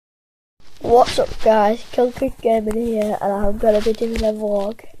What's up guys, Kilkid Gaming here and I'm going to be doing a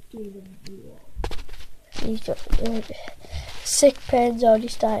vlog. Sick pain's already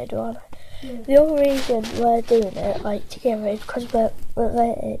started on. Yeah. The only reason we're doing it, like together, is because we're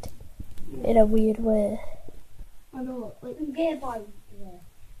related in a weird way. I know, like I'm gay by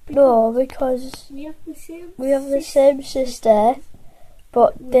No, because we have the same sister,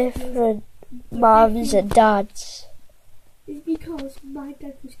 but different mums and dads. It's because my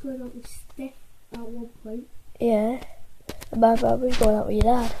dad was going out with Steph at one point. Yeah. And my mum was going out with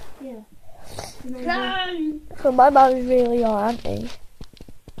your dad. Yeah. So my mum is really your auntie.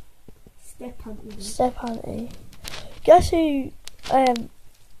 Step auntie. Guess who?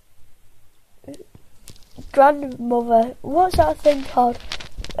 Grandmother. What's that thing called?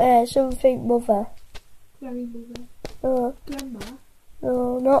 Something mother. Grandmother. No. Grandma.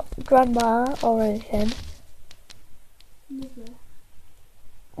 No, not grandma or anything. Mother.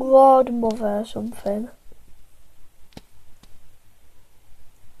 Lord mother or something.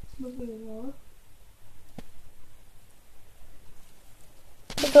 Mother-in-law.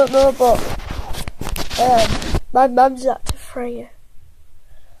 I don't know, but my mum's had to free her.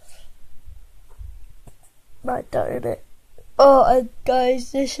 My dad in it. Oh, and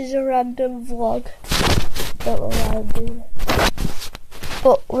guys, this is a random vlog. Don't know why I'm doing it.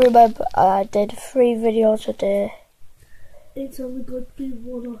 But remember, I did 3 videos a day. It's only going to be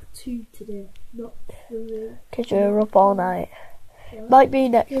 1 or 2 today, not 3. Because we're up all night. Yeah. Might be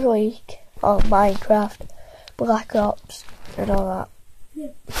next week on Minecraft, Black Ops, and all that.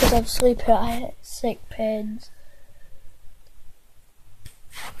 Yeah. Because I'm sleeping, I hit sick pains.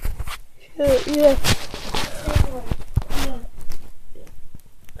 Yeah.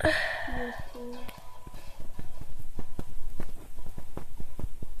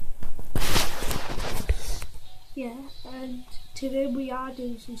 Yeah, and today we are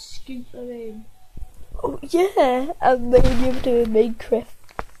doing some scootering. Oh yeah, and maybe you're doing Minecraft.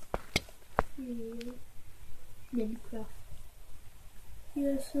 Minecraft.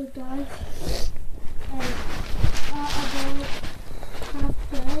 Yeah, so guys, at about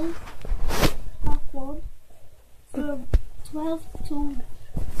 1:30, from 12 to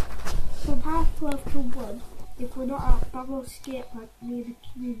 1, if we're not at Barrow Skate Park near the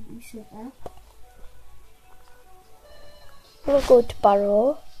community centre. We'll go to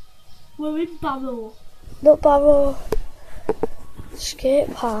Barrow. We're in Barrow. Not Barrow.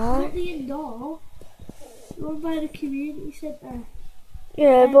 Skate Park. Not the indoor. We're by the community centre.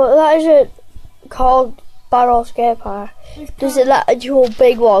 Yeah, but that isn't called Barrow Skate Park. There's an actual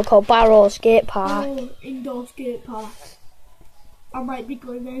big one called Barrow Skate Park. Oh, indoor skate park. I might be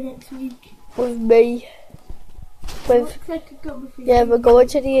going there next week. With me. Looks like I got my feet. Yeah, we're going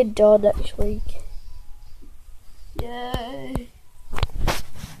to the indoor next week. Yay.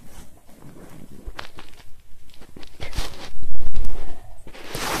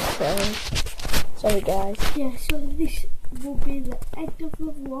 Sorry guys. Yeah, so this will be the end of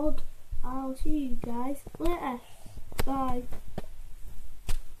the vlog. I'll see you guys later. Bye.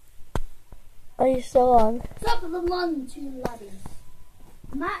 Are you still on? Top of the morning to you laddies.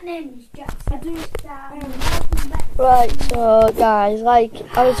 My name is Jackson. I do welcome back. Right, so guys, like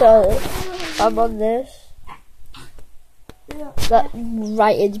I was I'm on this. Yeah. That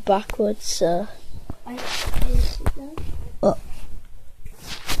writing's backwards, so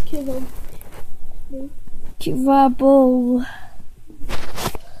Kill him. Trouble.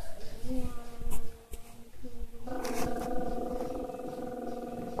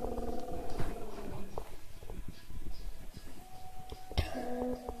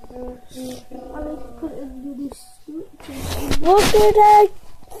 Look at that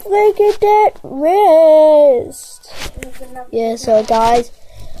freaking wrist. Yeah, so guys,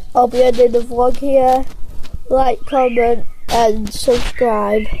 I'll be ending the vlog here. Like, comment and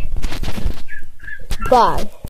subscribe. Bye.